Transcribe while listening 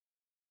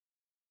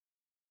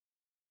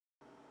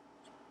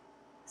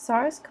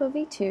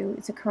SARS-CoV-2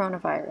 is a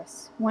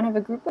coronavirus, one of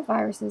a group of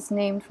viruses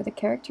named for the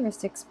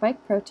characteristic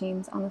spike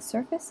proteins on the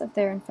surface of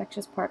their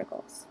infectious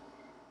particles.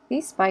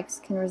 These spikes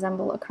can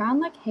resemble a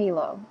crown-like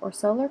halo or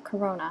solar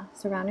corona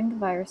surrounding the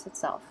virus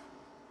itself.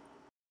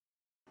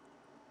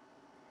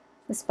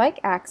 The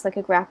spike acts like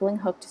a grappling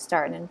hook to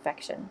start an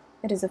infection.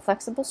 It is a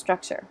flexible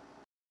structure,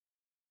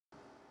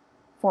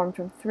 formed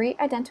from 3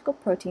 identical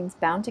proteins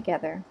bound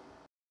together,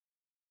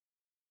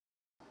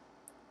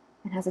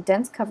 and has a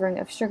dense covering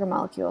of sugar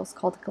molecules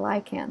called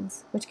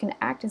glycans, which can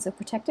act as a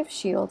protective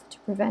shield to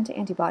prevent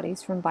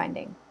antibodies from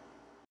binding.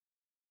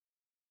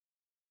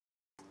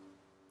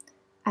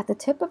 At the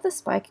tip of the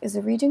spike is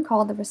a region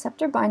called the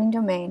receptor-binding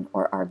domain,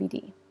 or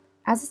RBD.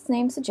 As its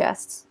name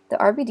suggests, the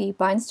RBD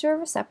binds to a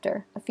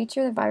receptor, a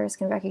feature the virus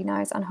can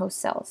recognize on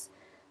host cells.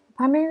 The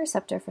primary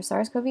receptor for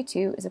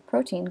SARS-CoV-2 is a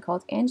protein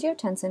called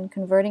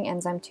angiotensin-converting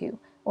enzyme 2,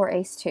 or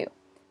ACE2,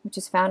 which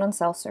is found on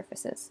cell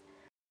surfaces.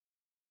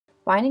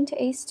 Binding to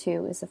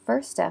ACE2 is the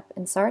first step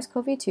in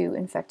SARS-CoV-2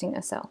 infecting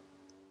a cell.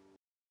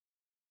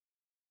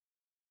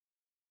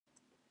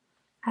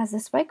 As the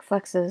spike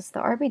flexes, the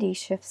RBD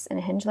shifts in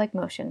a hinge-like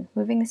motion,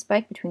 moving the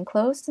spike between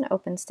closed and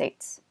open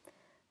states.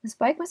 The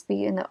spike must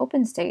be in the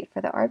open state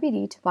for the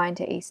RBD to bind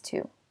to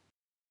ACE2.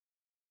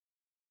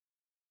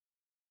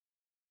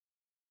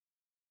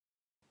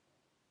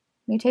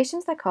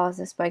 Mutations that cause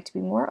the spike to be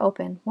more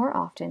open more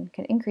often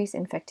can increase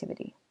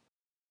infectivity.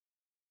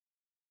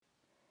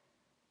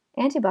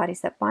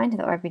 Antibodies that bind to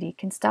the RBD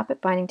can stop it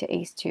binding to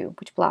ACE2,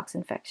 which blocks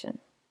infection.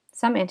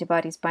 Some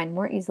antibodies bind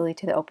more easily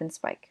to the open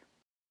spike.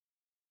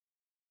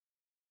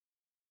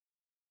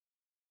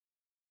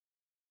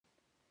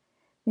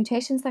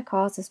 Mutations that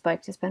cause the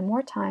spike to spend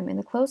more time in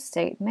the closed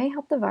state may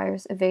help the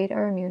virus evade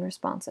our immune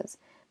responses,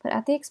 but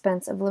at the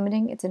expense of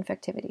limiting its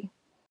infectivity.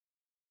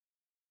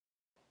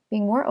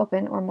 Being more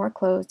open or more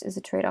closed is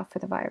a trade-off for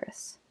the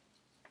virus.